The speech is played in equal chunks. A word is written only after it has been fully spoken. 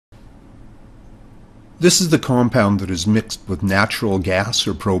This is the compound that is mixed with natural gas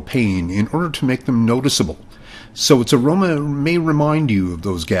or propane in order to make them noticeable, so its aroma may remind you of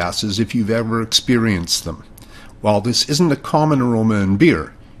those gases if you've ever experienced them. While this isn't a common aroma in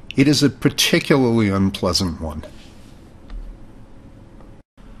beer, it is a particularly unpleasant one.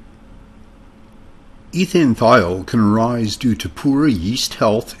 Ethanethiol can arise due to poor yeast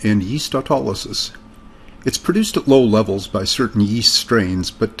health and yeast autolysis. It's produced at low levels by certain yeast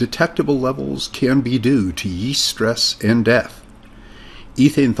strains, but detectable levels can be due to yeast stress and death.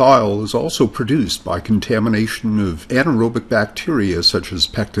 Ethanethiol is also produced by contamination of anaerobic bacteria such as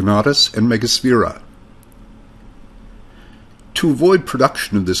Pectinatus and Megasphaera. To avoid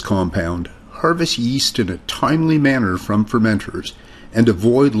production of this compound, harvest yeast in a timely manner from fermenters and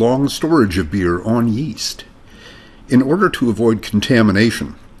avoid long storage of beer on yeast. In order to avoid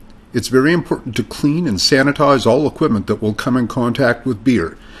contamination, it's very important to clean and sanitize all equipment that will come in contact with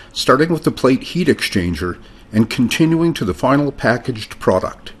beer, starting with the plate heat exchanger and continuing to the final packaged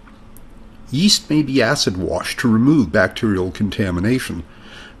product. Yeast may be acid washed to remove bacterial contamination,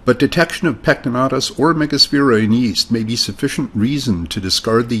 but detection of Pectinatus or Megasphaera in yeast may be sufficient reason to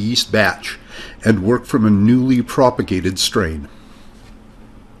discard the yeast batch and work from a newly propagated strain.